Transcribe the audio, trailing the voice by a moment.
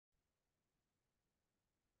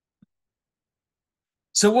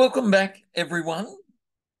So welcome back, everyone.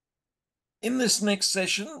 In this next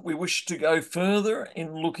session, we wish to go further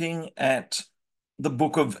in looking at the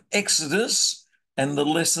book of Exodus and the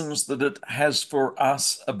lessons that it has for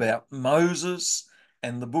us about Moses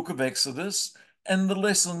and the book of Exodus, and the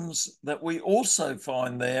lessons that we also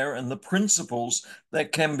find there and the principles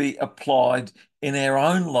that can be applied in our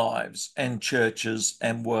own lives and churches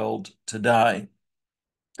and world today.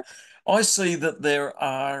 I see that there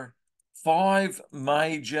are five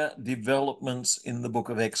major developments in the book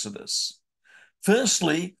of Exodus.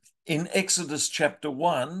 Firstly, in Exodus chapter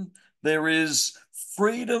 1, there is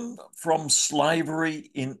freedom from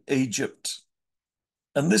slavery in Egypt.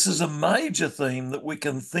 And this is a major theme that we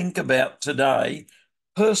can think about today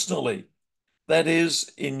personally. That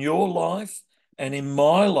is, in your life and in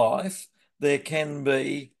my life, there can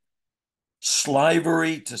be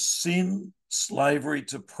slavery to sin, slavery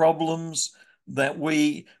to problems that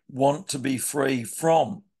we want to be free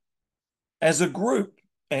from. As a group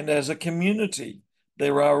and as a community,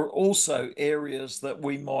 there are also areas that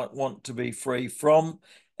we might want to be free from.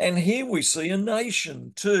 And here we see a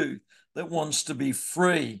nation too that wants to be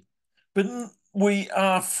free. But we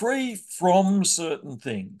are free from certain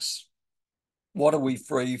things. What are we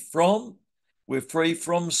free from? We're free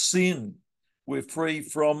from sin. We're free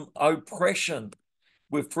from oppression.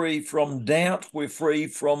 We're free from doubt. We're free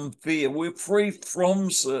from fear. We're free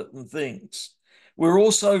from certain things. We're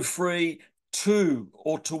also free to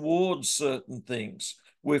or towards certain things.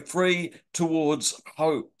 We're free towards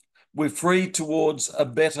hope. We're free towards a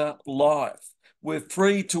better life. We're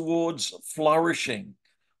free towards flourishing.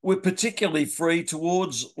 We're particularly free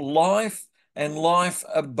towards life and life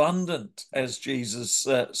abundant, as Jesus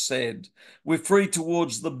said. We're free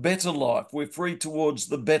towards the better life. We're free towards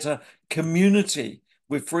the better community.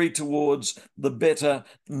 We're free towards the better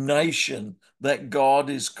nation that God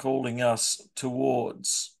is calling us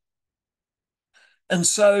towards. And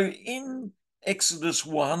so in Exodus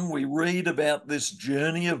 1, we read about this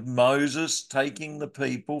journey of Moses taking the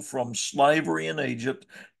people from slavery in Egypt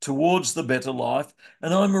towards the better life.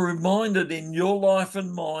 And I'm reminded in your life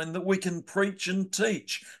and mine that we can preach and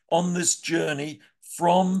teach on this journey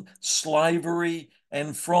from slavery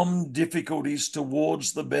and from difficulties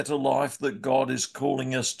towards the better life that God is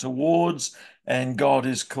calling us towards and God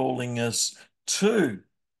is calling us to.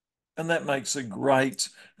 And that makes a great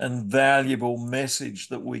and valuable message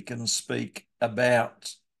that we can speak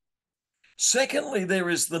about. Secondly, there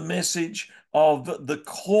is the message of the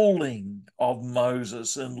calling of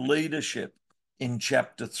Moses and leadership in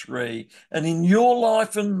chapter 3. And in your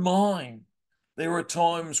life and mine, there are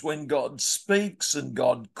times when God speaks and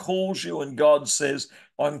God calls you and God says,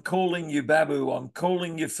 I'm calling you Babu, I'm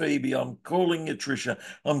calling you Phoebe, I'm calling you Trisha,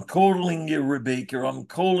 I'm calling you Rebecca, I'm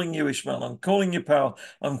calling you Ishmael, I'm calling you Paul,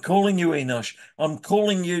 I'm calling you Enosh, I'm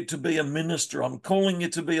calling you to be a minister, I'm calling you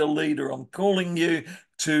to be a leader, I'm calling you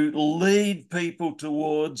to lead people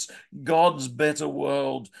towards God's better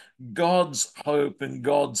world, God's hope and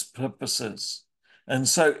God's purposes. And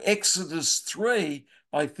so Exodus 3,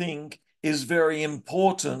 I think, is very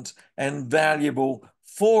important and valuable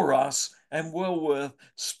for us and well worth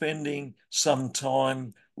spending some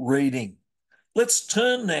time reading. Let's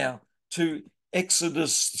turn now to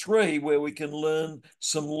Exodus 3, where we can learn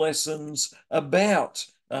some lessons about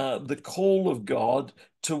the call of God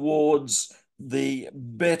towards the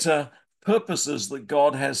better purposes that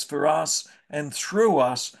God has for us and through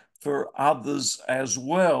us for others as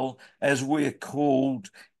well, as we're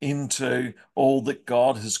called into all that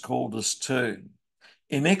God has called us to.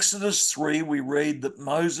 In Exodus 3, we read that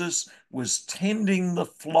Moses was tending the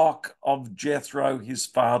flock of Jethro, his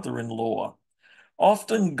father-in-law.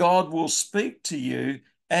 Often God will speak to you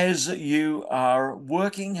as you are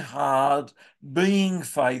working hard, being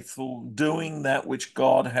faithful, doing that which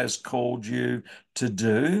God has called you to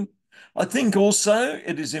do. I think also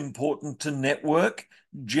it is important to network.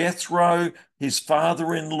 Jethro, his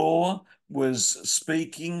father-in-law, was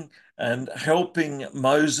speaking and helping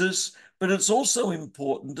Moses, but it's also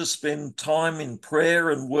important to spend time in prayer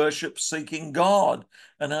and worship, seeking God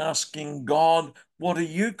and asking God, what are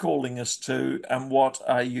you calling us to and what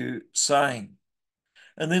are you saying?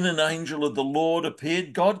 And then an angel of the Lord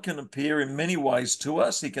appeared. God can appear in many ways to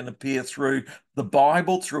us. He can appear through the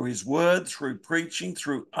Bible, through his word, through preaching,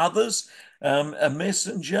 through others, a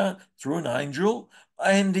messenger, through an angel.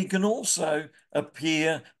 And he can also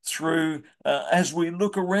appear through, as we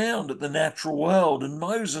look around at the natural world. And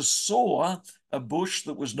Moses saw a bush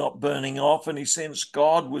that was not burning off, and he sensed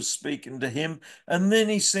God was speaking to him. And then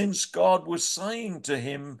he sensed God was saying to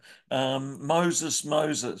him, Moses,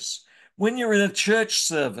 Moses. When you're in a church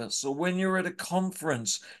service or when you're at a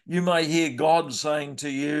conference, you may hear God saying to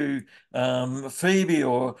you, Phoebe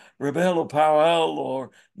or Rebel or Powell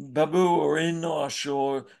or Babu or Enosh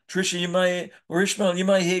or Trisha, or Ishmael, you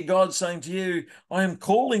may hear God saying to you, I am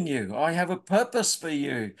calling you. I have a purpose for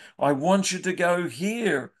you. I want you to go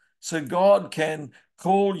here. So God can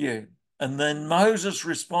call you. And then Moses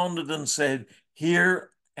responded and said,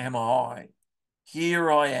 Here am I.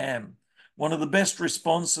 Here I am. One of the best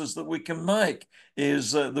responses that we can make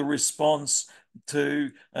is the response to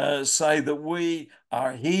say that we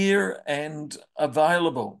are here and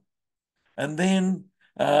available. And then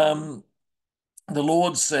the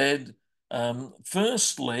Lord said,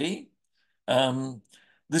 firstly, um,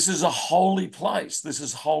 this is a holy place. This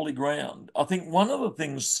is holy ground. I think one of the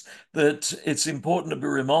things that it's important to be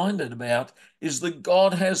reminded about is that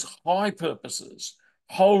God has high purposes,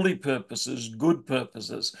 holy purposes, good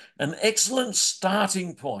purposes. An excellent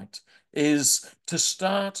starting point is to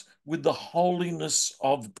start with the holiness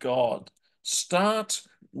of God. Start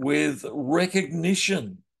with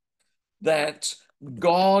recognition that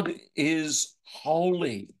God is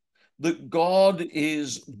holy, that God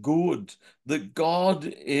is good, that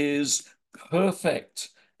God is perfect,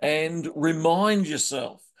 and remind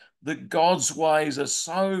yourself that God's ways are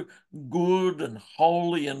so good and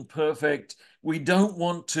holy and perfect, we don't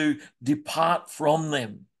want to depart from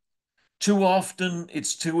them. Too often,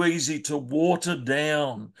 it's too easy to water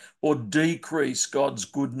down or decrease God's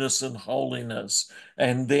goodness and holiness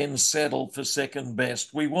and then settle for second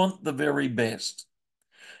best. We want the very best.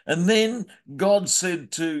 And then God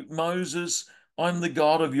said to Moses, I'm the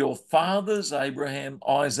God of your fathers, Abraham,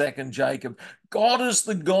 Isaac, and Jacob. God is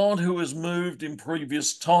the God who has moved in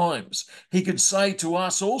previous times. He could say to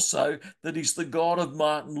us also that he's the God of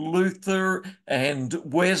Martin Luther and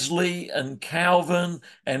Wesley and Calvin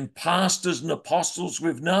and pastors and apostles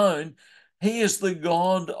we've known. He is the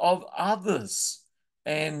God of others.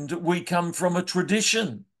 And we come from a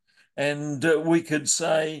tradition. And we could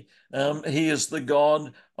say he is the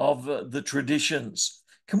God of the traditions.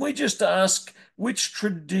 Can we just ask, which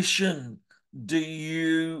tradition do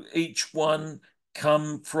you each one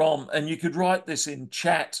come from? And you could write this in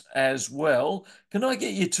chat as well. Can I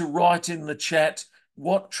get you to write in the chat,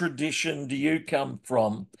 what tradition do you come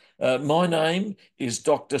from? My name is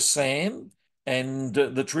Dr. Sam, and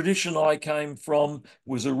the tradition I came from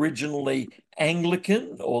was originally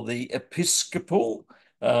Anglican or the Episcopal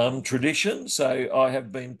tradition. So I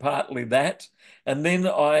have been partly that. And then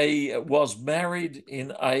I was married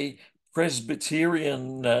in a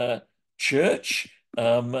Presbyterian church,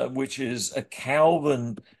 which is a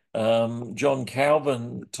Calvin, John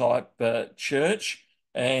Calvin type church,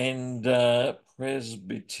 and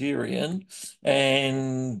Presbyterian.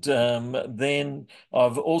 And then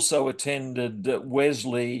I've also attended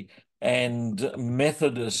Wesley and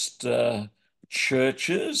Methodist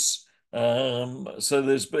churches. So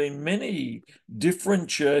there's been many different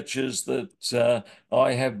churches that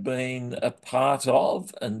I have been a part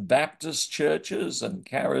of, and Baptist churches and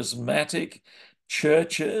charismatic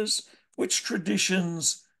churches. Which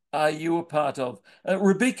traditions are you a part of?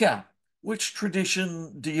 Rebecca, which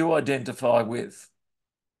tradition do you identify with?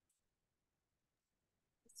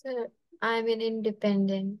 So I'm an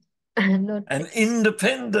independent, not An fixed.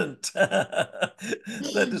 independent.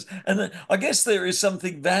 That is, and I guess there is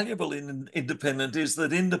something valuable in independent, is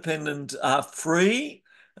that independent are free.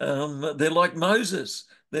 They're like Moses.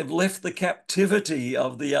 They've left the captivity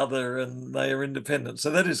of the other and they are independent. So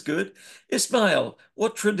that is good. Ismail,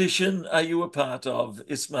 what tradition are you a part of,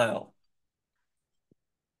 Ismail?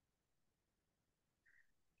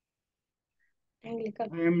 Anglican.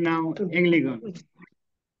 I am now Anglican.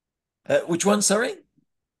 Which one, sorry?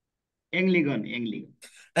 Anglican.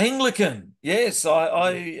 Anglican, yes.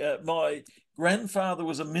 My grandfather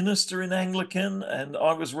was a minister in Anglican, and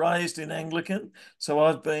I was raised in Anglican, so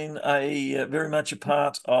I've been a very much a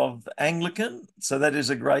part of Anglican. So that is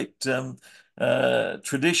a great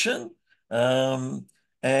tradition. Um,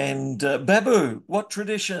 and Babu, what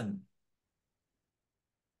tradition?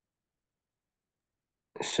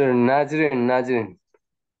 Sure, Nazarene.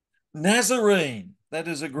 Nazarene. That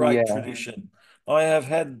is a great Yeah. tradition. I have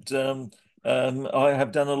had I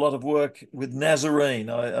have done a lot of work with Nazarene.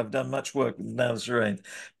 I've done much work with Nazarene.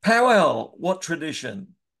 Powell, what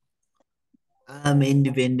tradition? I'm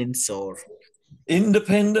independent soul.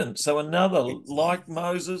 Independent. So another, like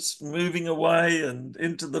Moses, moving away and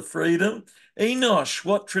into the freedom. Enosh,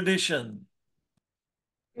 what tradition?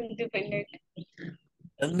 Independent.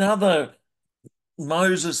 Another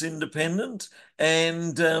Moses independent.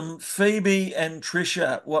 And Phoebe and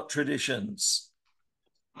Trisha, what traditions?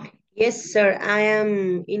 Yes, sir. I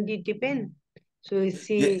am independent. So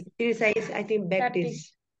Yeah. Teresa is, I think,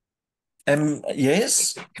 Baptist. And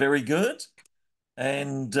yes, very good.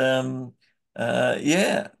 And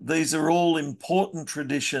yeah, these are all important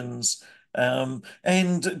traditions.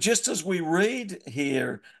 And just as we read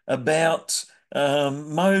here about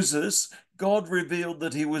Moses, God revealed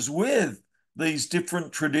that he was with these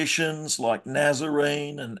different traditions like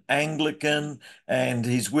Nazarene and Anglican, and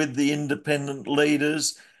he's with the independent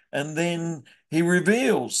leaders. And then he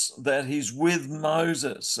reveals that he's with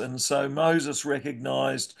Moses. And so Moses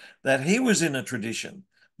recognized that he was in a tradition,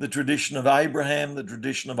 the tradition of Abraham, the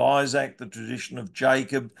tradition of Isaac, the tradition of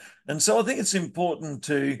Jacob. And so I think it's important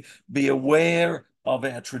to be aware of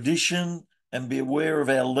our tradition and be aware of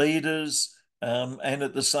our leaders, and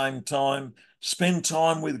at the same time, spend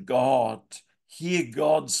time with God. Hear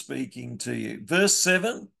God speaking to you. Verse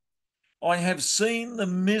 7, I have seen the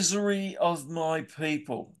misery of my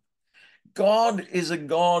people. God is a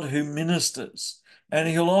God who ministers, and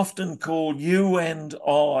he'll often call you and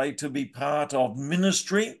I to be part of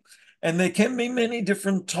ministry. And there can be many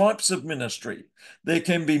different types of ministry. There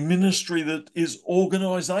can be ministry that is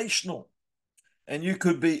organizational, and you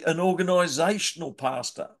could be an organizational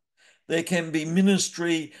pastor. There can be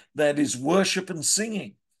ministry that is worship and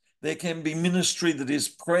singing. There can be ministry that is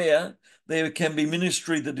prayer. There can be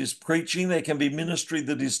ministry that is preaching. There can be ministry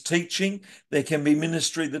that is teaching. There can be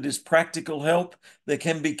ministry that is practical help. There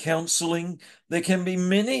can be counseling. There can be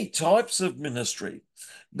many types of ministry.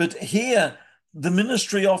 But here, the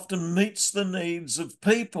ministry often meets the needs of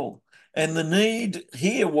people. And the need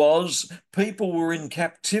here was people were in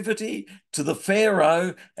captivity to the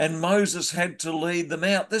Pharaoh, and Moses had to lead them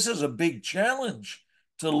out. This is a big challenge,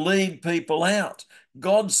 to lead people out.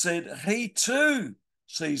 God said he too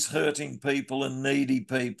sees hurting people and needy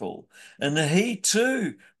people, and he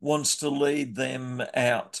too wants to lead them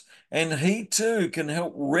out. And he too can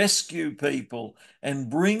help rescue people and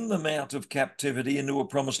bring them out of captivity into a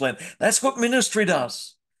promised land. That's what ministry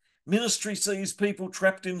does. Ministry sees people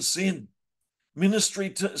trapped in sin.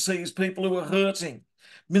 Ministry sees people who are hurting.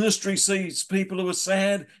 Ministry sees people who are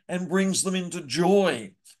sad and brings them into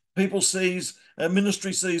joy.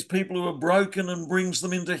 Ministry sees people who are broken and brings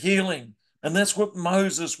them into healing. And that's what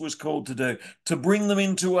Moses was called to do, to bring them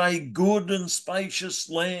into a good and spacious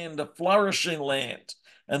land, a flourishing land.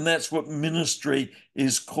 And that's what ministry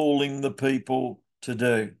is calling the people to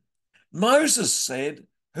do. Moses said,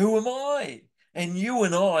 who am I? And you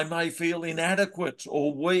and I may feel inadequate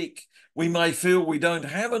or weak. We may feel we don't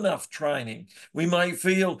have enough training. We may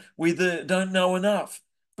feel we don't know enough.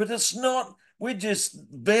 But it's not, we're just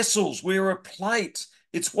vessels. We're a plate.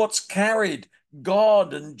 It's what's carried,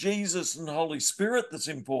 God and Jesus and Holy Spirit, that's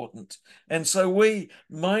important. And so we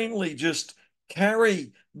mainly just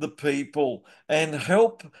carry the people and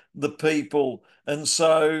help the people. And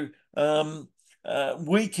so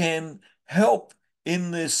we can help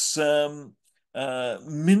in this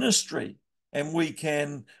ministry, and we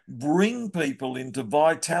can bring people into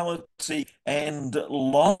vitality and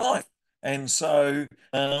life. And so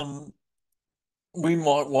we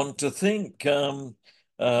might want to think,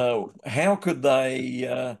 how could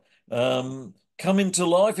they come into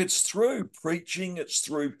life? It's through preaching, it's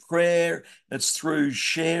through prayer, it's through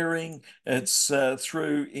sharing, it's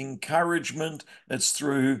through encouragement, it's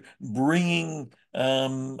through bringing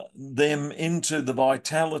them into the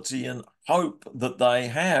vitality and hope that they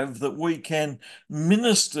have, that we can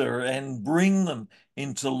minister and bring them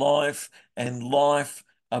into life and life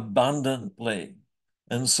abundantly.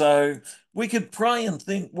 And so we could pray and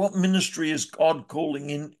think, what ministry is God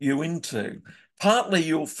calling you into? Partly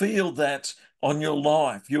you'll feel that on your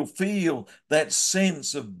life. You'll feel that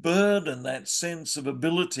sense of burden, that sense of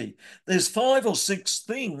ability. There's 5 or 6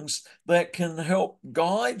 things that can help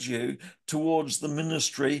guide you towards the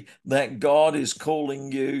ministry that God is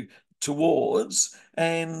calling you towards.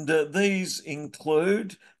 And these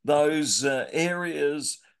include those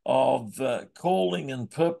areas of calling and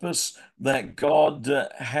purpose that God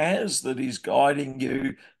has, that he's guiding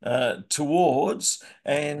you towards.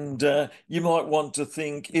 And you might want to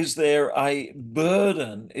think, is there a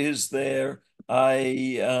burden? Is there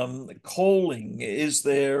a calling? Is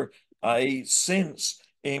there a sense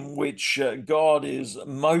in which God is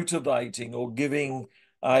motivating or giving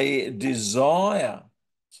a desire?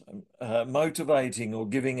 Motivating or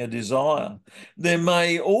giving a desire. There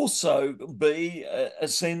may also be a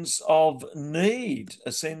sense of need,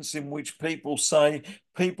 a sense in which people say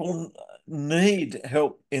people need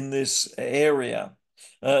help in this area.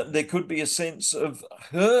 There could be a sense of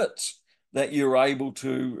hurt that you're able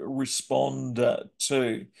to respond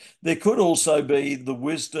to. There could also be the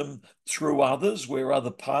wisdom through others, where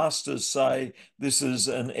other pastors say this is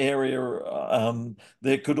an area,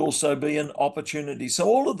 there could also be an opportunity. So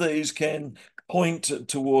all of these can point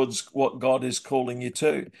towards what God is calling you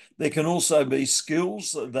to. There can also be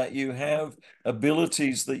skills that you have,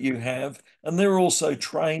 abilities that you have, and there are also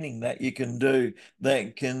training that you can do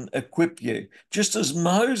that can equip you. Just as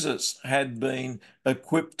Moses had been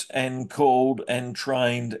equipped and called and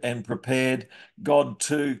trained and prepared, God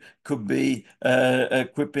too could be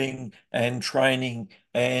equipping and training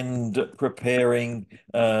and preparing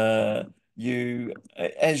you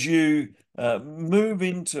as you move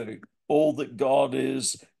into all that God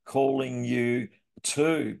is calling you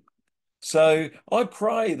to. So I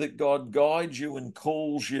pray that God guides you and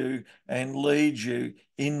calls you and leads you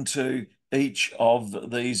into each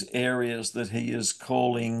of these areas that He is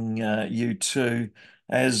calling you to,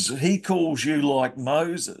 as He calls you, like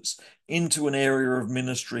Moses, into an area of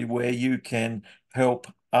ministry where you can help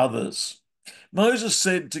others. Moses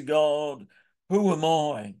said to God, "Who am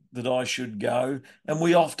I that I should go?" And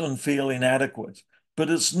we often feel inadequate. But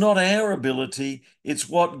it's not our ability, it's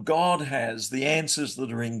what God has, the answers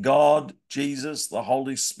that are in God, Jesus, the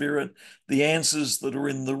Holy Spirit, the answers that are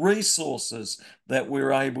in the resources that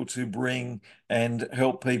we're able to bring and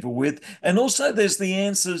help people with. And also there's the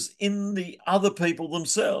answers in the other people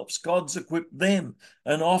themselves. God's equipped them.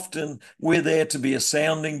 And often we're there to be a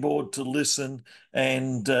sounding board, to listen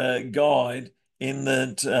and guide, in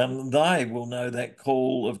that they will know that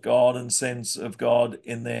call of God and sense of God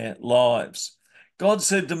in their lives. God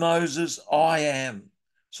said to Moses, "I am."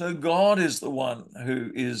 So God is the one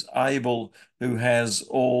who is able, who has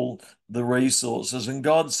all the resources. And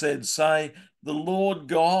God said, "Say, the Lord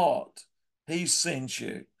God, He sent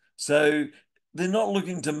you." So they're not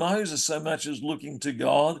looking to Moses so much as looking to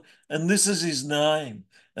God. And this is His name.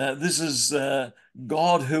 This is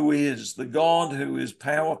God who is, the God who is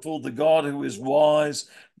powerful, the God who is wise,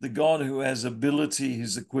 the God who has ability,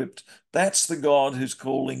 who's equipped. That's the God who's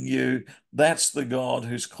calling you. That's the God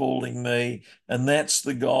who's calling me. And that's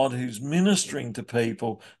the God who's ministering to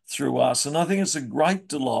people through us. And I think it's a great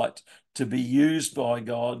delight to be used by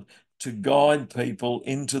God to guide people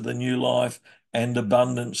into the new life and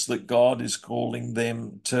abundance that God is calling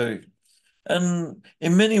them to. And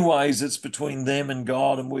in many ways, it's between them and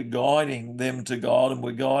God, and we're guiding them to God, and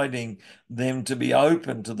we're guiding them to be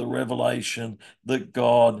open to the revelation that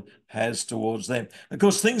God has towards them. Of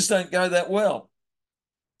course, things don't go that well.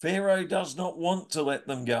 Pharaoh does not want to let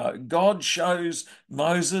them go. God shows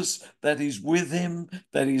Moses that He's with him,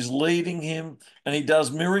 that He's leading him, and He does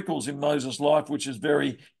miracles in Moses' life, which is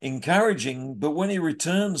very encouraging. But when he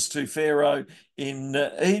returns to Pharaoh in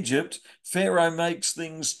Egypt, Pharaoh makes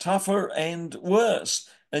things tougher and worse.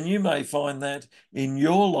 And you may find that in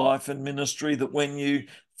your life and ministry, that when you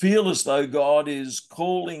feel as though God is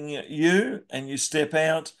calling you and you step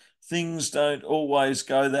out, things don't always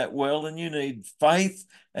go that well, and you need faith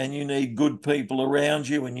and you need good people around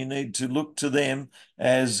you, and you need to look to them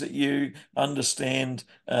as you understand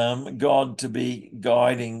God to be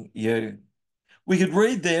guiding you. We could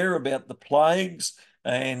read there about the plagues,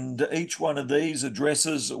 and each one of these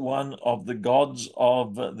addresses one of the gods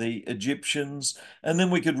of the Egyptians. And then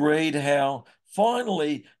we could read how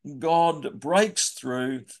finally God breaks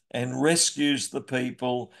through and rescues the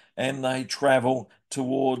people, and they travel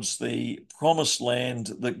towards the promised land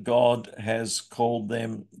that God has called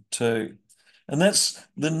them to. And that's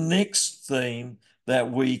the next theme that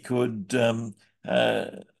we could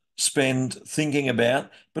spend thinking about.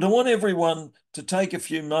 But I want everyone to take a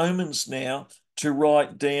few moments now to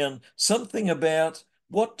write down something about,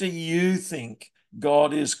 what do you think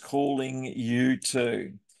God is calling you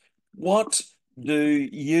to? What do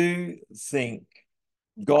you think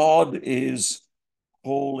God is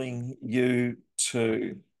calling you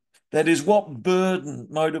to? That is, what burden,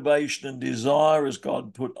 motivation, and desire has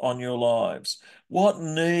God put on your lives? What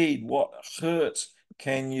need, what hurt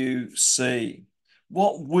can you see?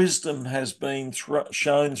 What wisdom has been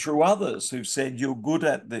shown through others who've said you're good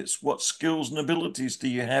at this? What skills and abilities do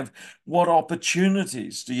you have? What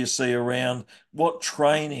opportunities do you see around? What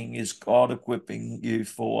training is God equipping you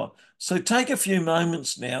for? So take a few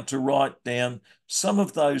moments now to write down some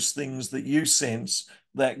of those things that you sense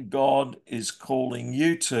that God is calling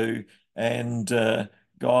you to, and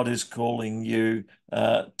God is calling you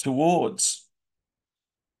towards.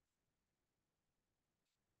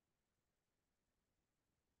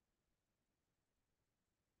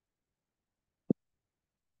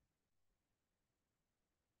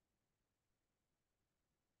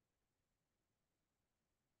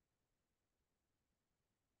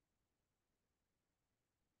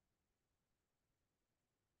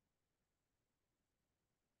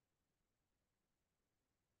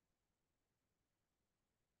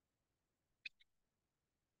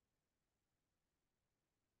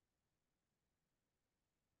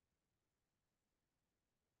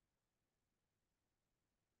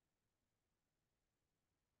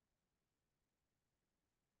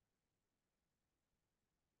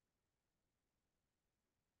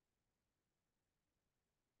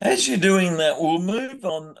 As you're doing that, we'll move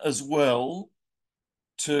on as well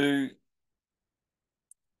to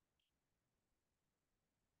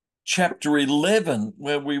chapter 11,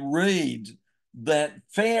 where we read that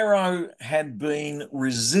Pharaoh had been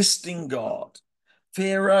resisting God.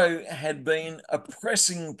 Pharaoh had been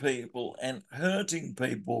oppressing people and hurting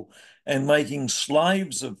people and making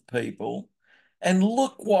slaves of people. And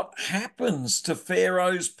look what happens to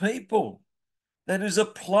Pharaoh's people. That is, a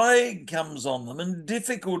plague comes on them, and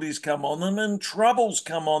difficulties come on them, and troubles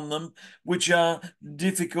come on them, which are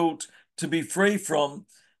difficult to be free from.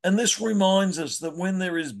 And this reminds us that when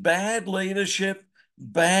there is bad leadership,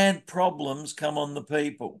 bad problems come on the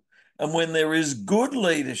people. And when there is good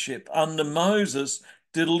leadership under Moses,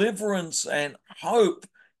 deliverance and hope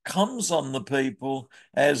comes on the people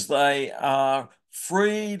as they are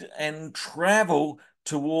freed and travel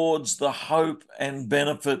towards the hope and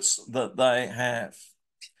benefits that they have.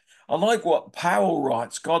 I like what Powell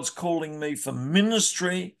writes. God's calling me for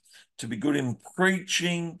ministry, to be good in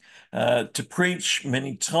preaching, to preach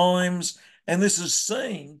many times. And this is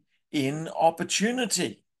seen in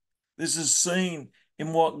opportunity. This is seen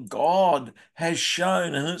in what God has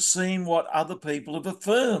shown, and it's seen what other people have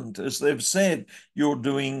affirmed. As they've said, you're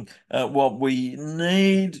doing what we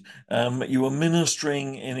need, you are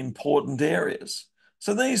ministering in important areas.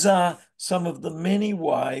 So these are some of the many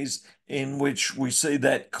ways in which we see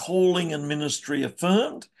that calling and ministry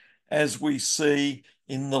affirmed, as we see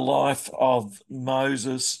in the life of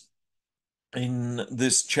Moses in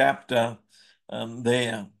this chapter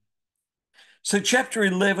there. So chapter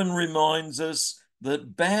 11 reminds us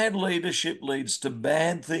that bad leadership leads to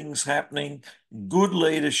bad things happening. Good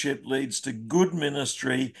leadership leads to good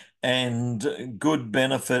ministry and good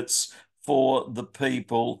benefits for the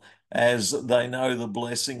people as they know the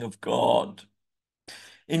blessing of God.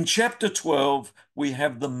 In chapter 12, we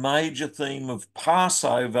have the major theme of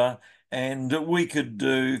Passover, and we could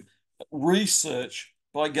do research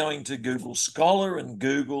by going to Google Scholar and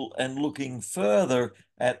Google and looking further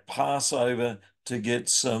at Passover to get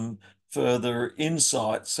some further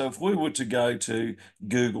insight. So if we were to go to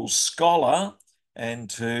Google Scholar and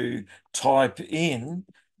to type in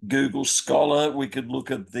Google Scholar, we could look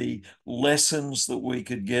at the lessons that we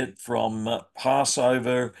could get from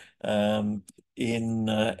Passover in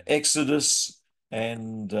Exodus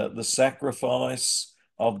and the sacrifice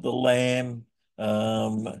of the lamb,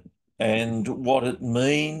 and what it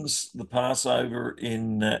means, the Passover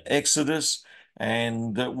in Exodus.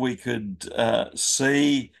 And we could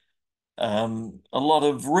see a lot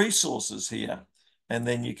of resources here. And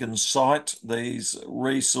then you can cite these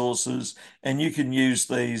resources and you can use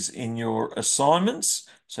these in your assignments.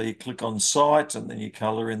 So you click on cite and then you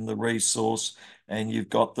color in the resource and you've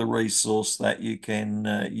got the resource that you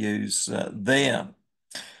can use there.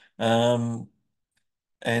 And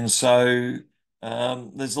so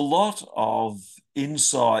there's a lot of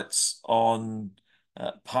insights on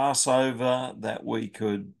Passover that we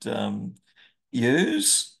could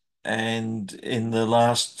use. And in the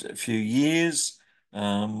last few years,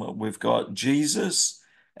 we've got Jesus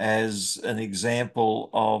as an example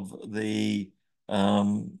of the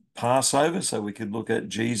Passover. So we could look at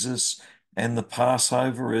Jesus and the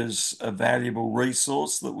Passover as a valuable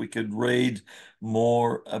resource that we could read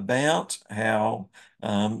more about, how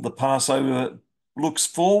the Passover looks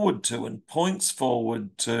forward to and points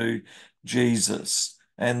forward to Jesus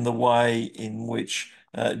and the way in which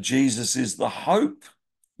Jesus is the hope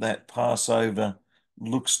that Passover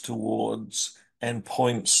looks towards and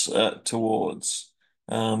points towards.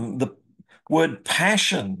 The word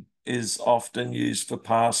passion is often used for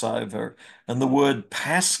Passover, and the word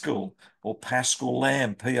paschal or paschal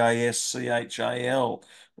lamb, P-A-S-C-H-A-L,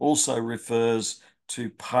 also refers to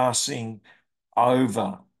passing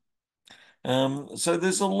over. So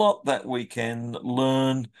there's a lot that we can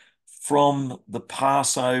learn from the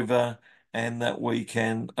Passover and that we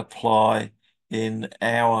can apply in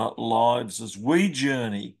our lives as we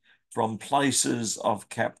journey from places of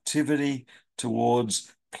captivity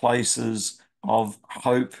towards places of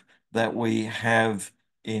hope that we have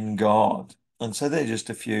in God. And so they're just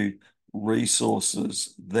a few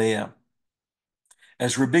resources there.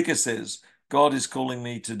 As Rebecca says, God is calling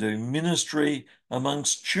me to do ministry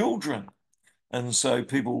amongst children. And so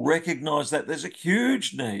people recognize that there's a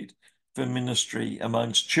huge need for ministry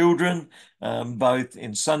amongst children, both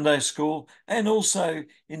in Sunday school and also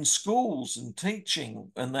in schools and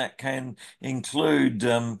teaching. And that can include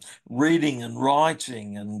reading and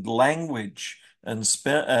writing and language and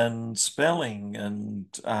spelling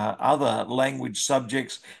and other language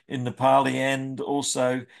subjects in Nepali and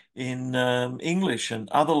also in English and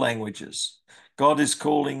other languages. God is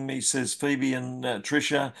calling me, says Phoebe and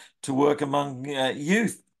Tricia, to work among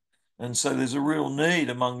youth. And so there's a real need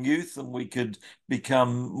among youth, and we could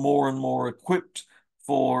become more and more equipped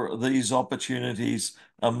for these opportunities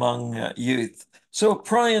among youth. So I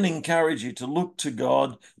pray and encourage you to look to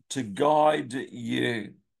God to guide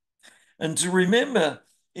you, and to remember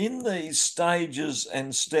in these stages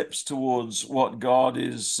and steps towards what God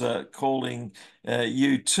is calling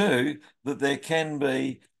you to, that there can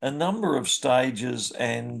be a number of stages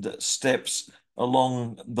and steps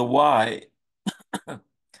along the way.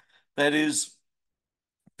 That is,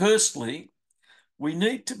 firstly, we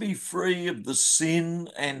need to be free of the sin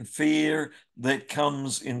and fear that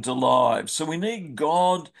comes into lives. So we need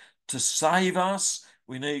God to save us.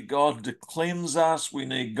 We need God to cleanse us. We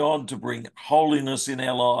need God to bring holiness in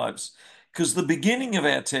our lives. Because the beginning of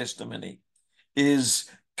our testimony is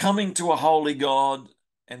coming to a holy God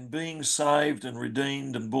and being saved and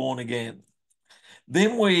redeemed and born again.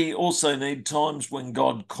 Then we also need times when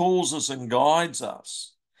God calls us and guides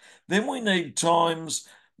us. Then we need times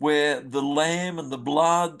where the lamb and the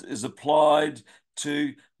blood is applied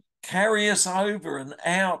to carry us over and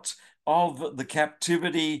out of the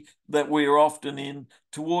captivity that we're often in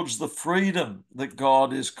towards the freedom that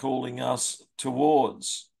God is calling us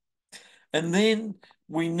towards. And then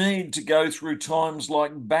we need to go through times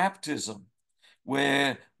like baptism,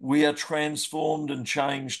 where we are transformed and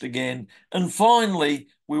changed again. And finally,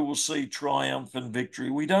 we will see triumph and victory.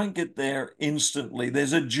 We don't get there instantly.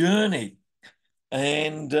 There's a journey,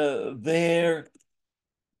 and there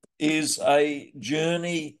is a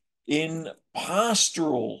journey in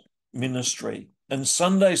pastoral ministry and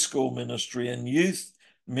Sunday school ministry and youth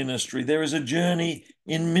ministry. There is a journey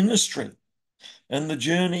in ministry, and the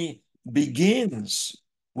journey begins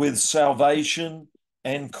with salvation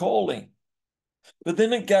and calling. But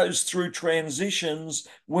then it goes through transitions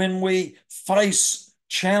when we face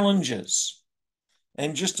challenges.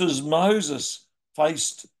 And just as Moses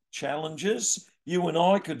faced challenges, you and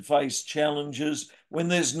I could face challenges when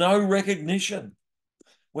there's no recognition,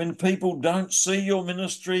 when people don't see your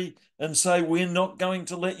ministry and say, we're not going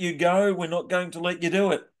to let you go, we're not going to let you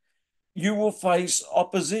do it. You will face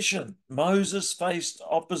opposition. Moses faced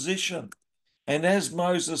opposition. And as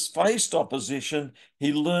Moses faced opposition,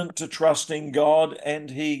 he learnt to trust in God and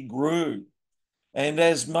he grew. And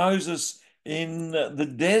as Moses in the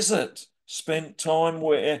desert spent time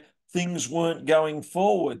where things weren't going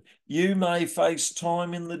forward, you may face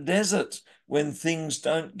time in the desert when things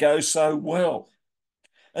don't go so well.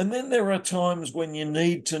 And then there are times when you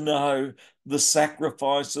need to know the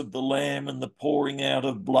sacrifice of the lamb and the pouring out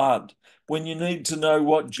of blood, when you need to know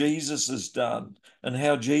what Jesus has done and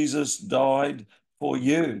how Jesus died for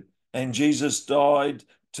you. And Jesus died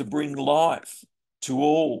to bring life to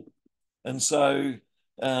all. And so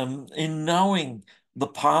in knowing the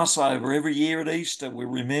Passover every year at Easter, we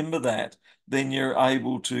remember that, then you're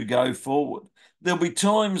able to go forward. There'll be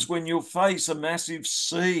times when you'll face a massive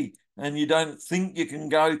sea and you don't think you can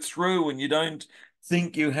go through and you don't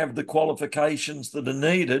think you have the qualifications that are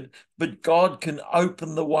needed, but God can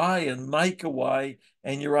open the way and make a way,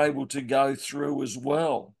 and you're able to go through as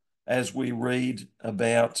well, as we read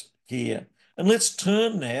about here. And let's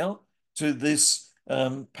turn now to this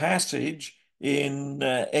passage in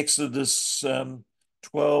Exodus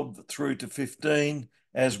 12 through to 15,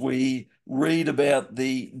 as we read about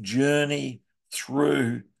the journey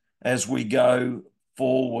through as we go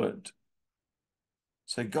forward.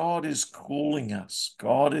 So God is calling us,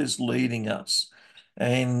 God is leading us.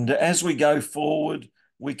 And as we go forward,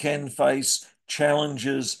 we can face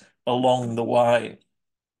challenges along the way.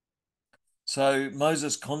 So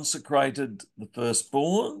Moses consecrated the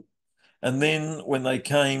firstborn, and then when they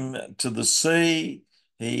came to the sea,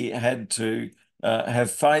 he had to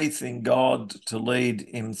have faith in God to lead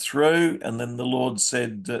him through. And then the Lord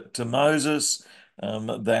said to Moses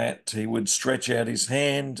that he would stretch out his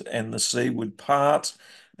hand and the sea would part.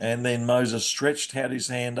 And then Moses stretched out his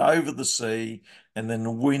hand over the sea, and then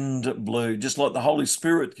the wind blew, just like the Holy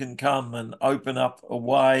Spirit can come and open up a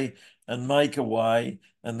way and make a way,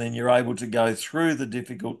 and then you're able to go through the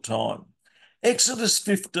difficult time. Exodus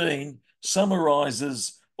 15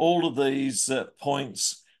 summarizes all of these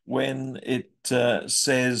points when it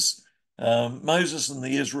says Moses and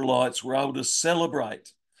the Israelites were able to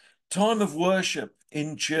celebrate time of worship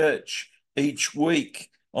in church each week.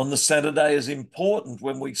 On the Saturday is important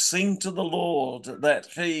when we sing to the Lord that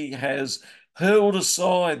he has hurled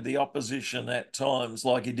aside the opposition at times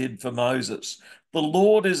like he did for Moses. The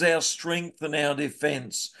Lord is our strength and our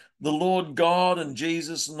defense. The Lord God and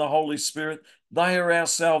Jesus and the Holy Spirit, they are our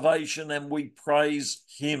salvation, and we praise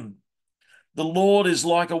him. The Lord is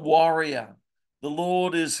like a warrior. The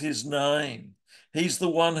Lord is his name. He's the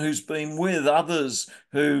one who's been with others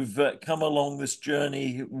who've come along this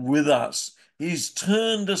journey with us. He's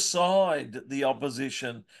turned aside the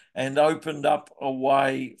opposition and opened up a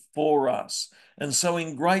way for us. And so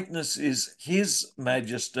in greatness is his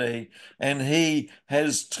majesty, and he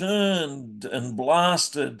has turned and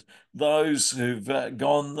blasted those who've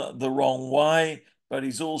gone the wrong way, but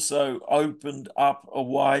he's also opened up a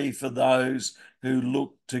way for those who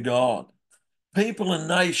look to God. People and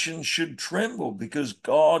nations should tremble because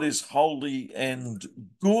God is holy and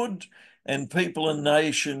good, and people and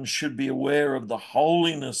nations should be aware of the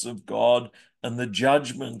holiness of God and the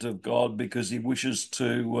judgment of God because he wishes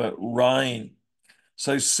to reign.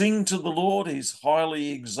 So sing to the Lord, he's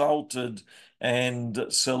highly exalted, and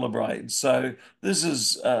celebrate. So this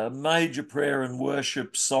is a major prayer and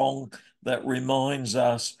worship song that reminds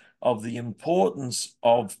us of the importance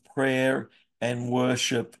of prayer and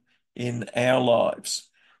worship in our lives.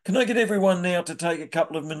 Can I get everyone now to take a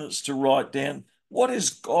couple of minutes to write down what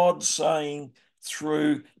is God saying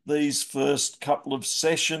through these first couple of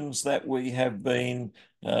sessions that we have been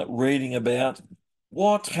reading about?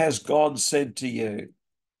 What has God said to you?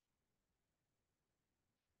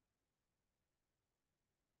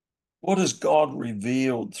 What has God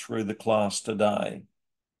revealed through the class today?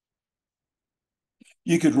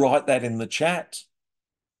 You could write that in the chat.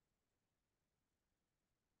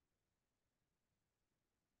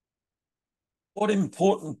 What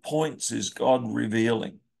important points is God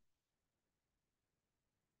revealing?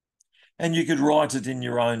 And you could write it in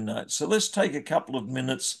your own notes. So let's take a couple of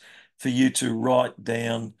minutes for you to write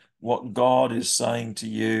down what God is saying to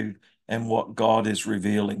you and what God is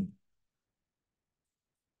revealing.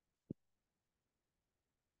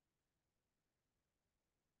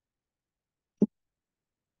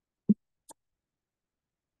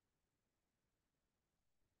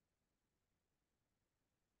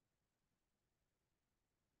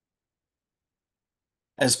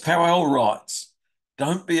 As Powell writes,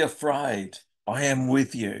 don't be afraid, I am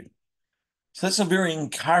with you. So that's a very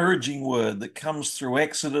encouraging word that comes through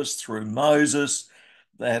Exodus, through Moses,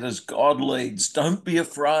 that as God leads, don't be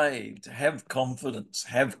afraid, have confidence,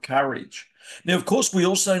 have courage. Now, of course, we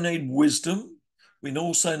also need wisdom. We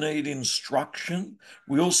also need instruction.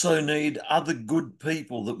 We also need other good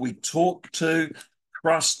people that we talk to,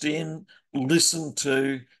 trust in, listen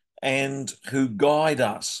to, and who guide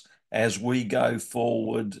us as we go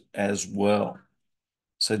forward as well.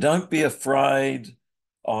 So don't be afraid.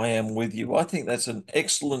 I am with you. I think that's an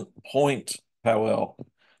excellent point, Powell.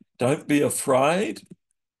 Don't be afraid.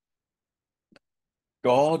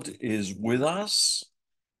 God is with us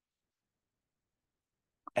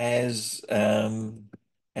and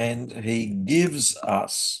he gives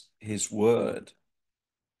us his word.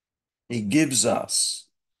 He gives us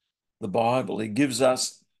the Bible. He gives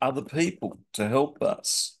us other people to help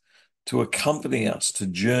us, to accompany us, to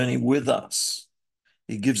journey with us.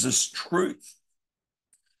 He gives us truth.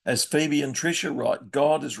 As Phoebe and Tricia write,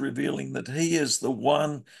 God is revealing that he is the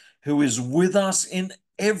one who is with us in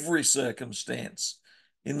every circumstance,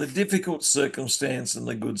 in the difficult circumstance and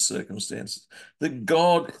the good circumstances, that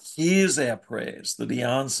God hears our prayers, that he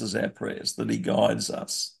answers our prayers, that he guides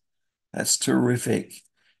us. That's terrific,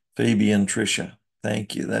 Phoebe and Tricia.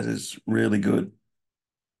 Thank you. That is really good.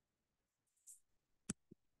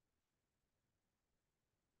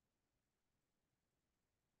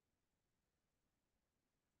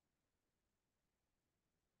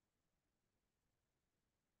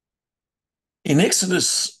 In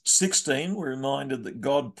Exodus 16, we're reminded that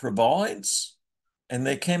God provides, and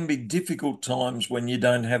there can be difficult times when you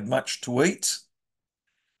don't have much to eat.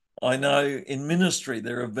 I know in ministry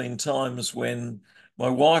there have been times when my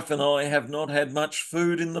wife and I have not had much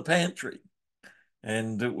food in the pantry,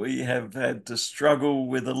 and we have had to struggle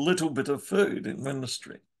with a little bit of food in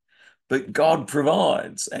ministry. But God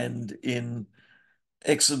provides, and in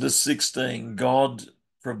Exodus 16, God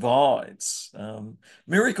provides.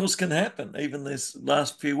 Miracles can happen even this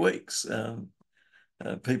last few weeks.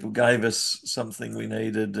 People gave us something we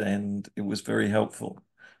needed and it was very helpful.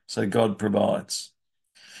 So God provides.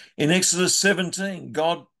 In Exodus 17,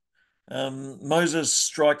 Moses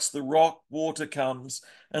strikes the rock, water comes,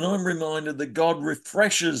 and I'm reminded that God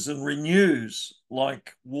refreshes and renews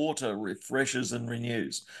like water refreshes and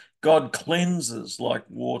renews. God cleanses like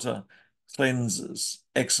water cleanses.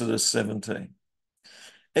 Exodus 17.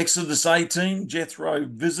 Exodus 18, Jethro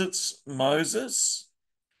visits Moses,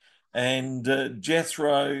 and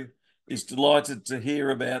Jethro is delighted to hear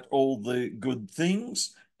about all the good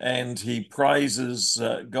things, and he praises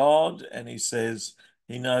God, and he says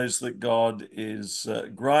he knows that God is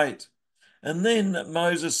great. And then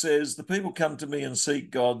Moses says, the people come to me and seek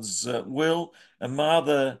God's will. And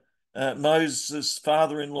Moses'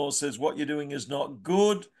 father-in-law says, what you're doing is not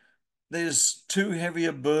good. There's too heavy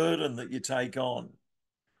a burden that you take on.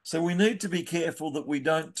 So we need to be careful that we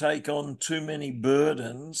don't take on too many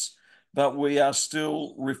burdens, but we are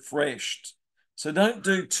still refreshed. So don't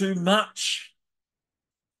do too much.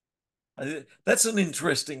 That's an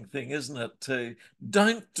interesting thing, isn't it?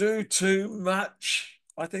 Don't do too much.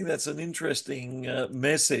 I think that's an interesting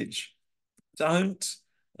message. Don't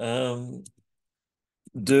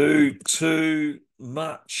do too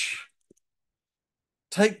much.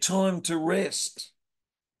 Take time to rest.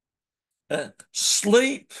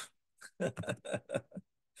 Sleep.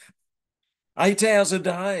 8 hours a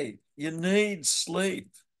day. You need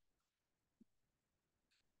sleep.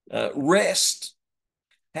 Rest.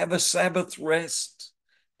 Have a Sabbath rest.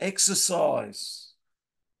 Exercise.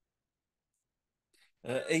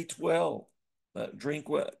 Eat well. Drink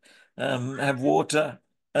well. Have water.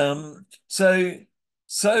 So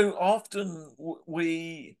often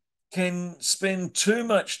we can spend too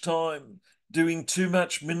much time doing too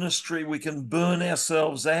much ministry. We can burn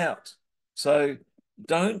ourselves out. So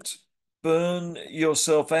don't burn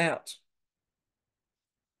yourself out.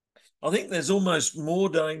 I think there's almost more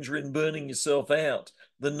danger in burning yourself out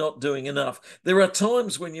than not doing enough. There are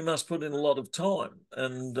times when you must put in a lot of time.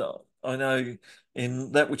 And I know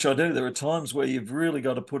in that which I do, there are times where you've really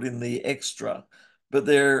got to put in the extra. But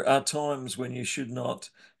there are times when you should not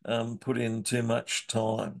put in too much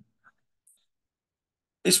time.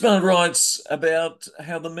 Ismail writes about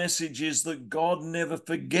how the message is that God never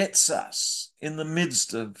forgets us in the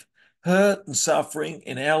midst of hurt and suffering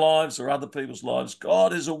in our lives or other people's lives.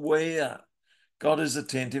 God is aware, God is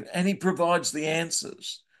attentive, and he provides the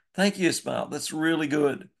answers. Thank you, Ismail. That's really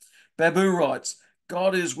good. Babu writes,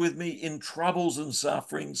 God is with me in troubles and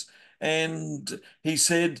sufferings, and he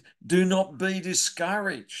said, do not be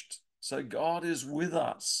discouraged. So God is with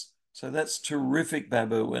us. So that's terrific,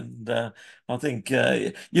 Babu. And I think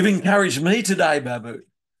you've encouraged me today, Babu.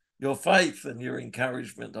 Your faith and your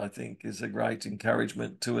encouragement, I think, is a great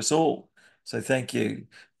encouragement to us all. So thank you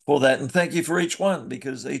for that. And thank you for each one,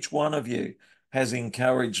 because each one of you has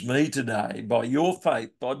encouraged me today by your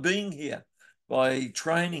faith, by being here, by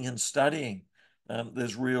training and studying.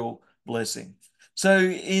 There's real blessing. So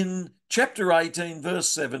in chapter 18, verse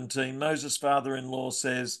 17, Moses' father-in-law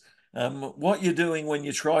says, what you're doing when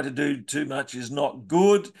you try to do too much is not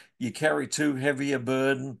good. You carry too heavy a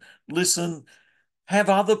burden. Listen, have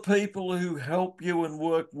other people who help you and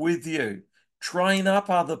work with you. Train up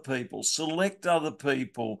other people. Select other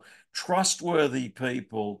people. Trustworthy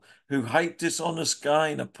people who hate dishonest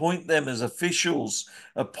gain. Appoint them as officials.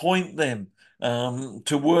 Appoint them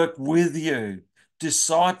to work with you.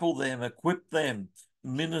 Disciple them. Equip them.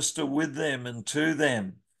 Minister with them and to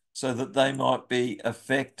them, so that they might be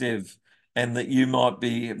effective and that you might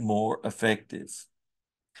be more effective.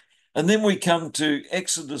 And then we come to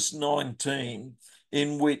Exodus 19,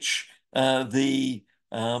 in which at the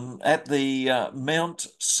Mount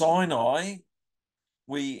Sinai,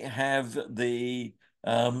 we have the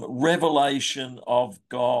revelation of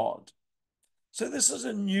God. So this is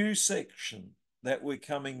a new section that we're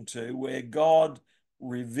coming to, where God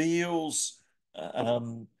reveals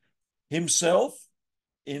himself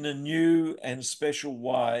in a new and special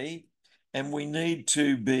way, and we need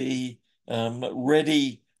to be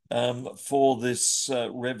ready for this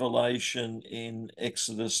revelation in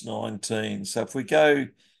Exodus 19. So if we go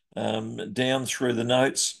down through the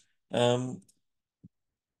notes,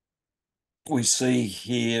 we see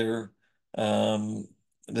here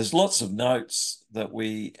there's lots of notes that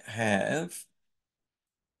we have.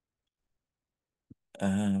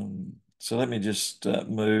 So let me just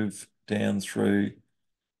move down through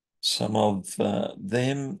some of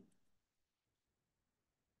them.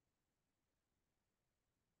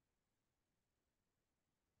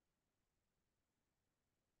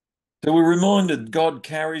 So we're reminded God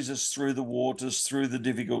carries us through the waters, through the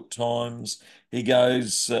difficult times. He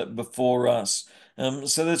goes before us.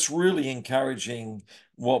 So that's really encouraging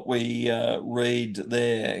what we read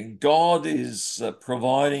there. God is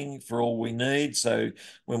providing for all we need. So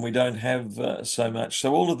when we don't have so much.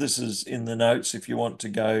 So all of this is in the notes if you want to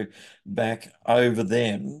go back over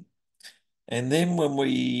them. And then when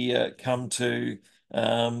we come to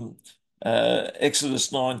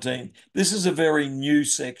Exodus 19, this is a very new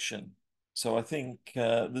section. So I think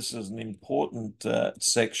this is an important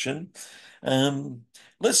section.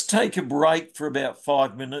 Let's take a break for about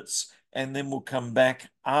 5 minutes, and then we'll come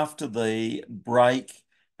back after the break,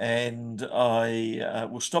 and I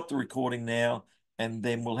will stop the recording now, and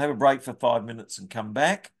then we'll have a break for 5 minutes and come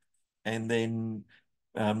back. and then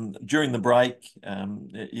during the break,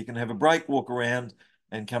 you can have a break, walk around,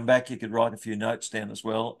 and come back. You could write a few notes down as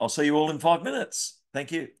well. I'll see you all in 5 minutes.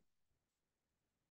 Thank you.